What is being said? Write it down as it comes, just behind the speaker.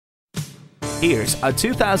Here's a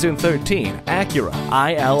 2013 Acura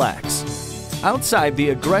ILX. Outside, the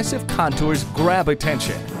aggressive contours grab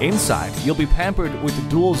attention. Inside, you'll be pampered with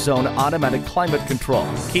dual-zone automatic climate control,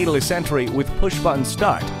 keyless entry with push-button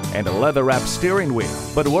start, and a leather-wrapped steering wheel.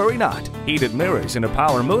 But worry not, heated mirrors and a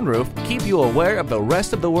power moonroof keep you aware of the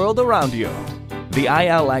rest of the world around you. The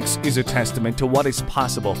ILX is a testament to what is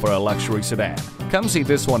possible for a luxury sedan. Come see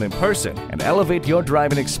this one in person and elevate your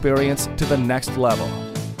driving experience to the next level.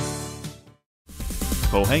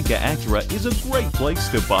 Pohanka Acura is a great place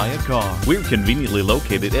to buy a car. We're conveniently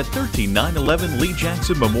located at 13911 Lee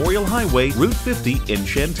Jackson Memorial Highway, Route 50 in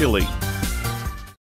Chantilly.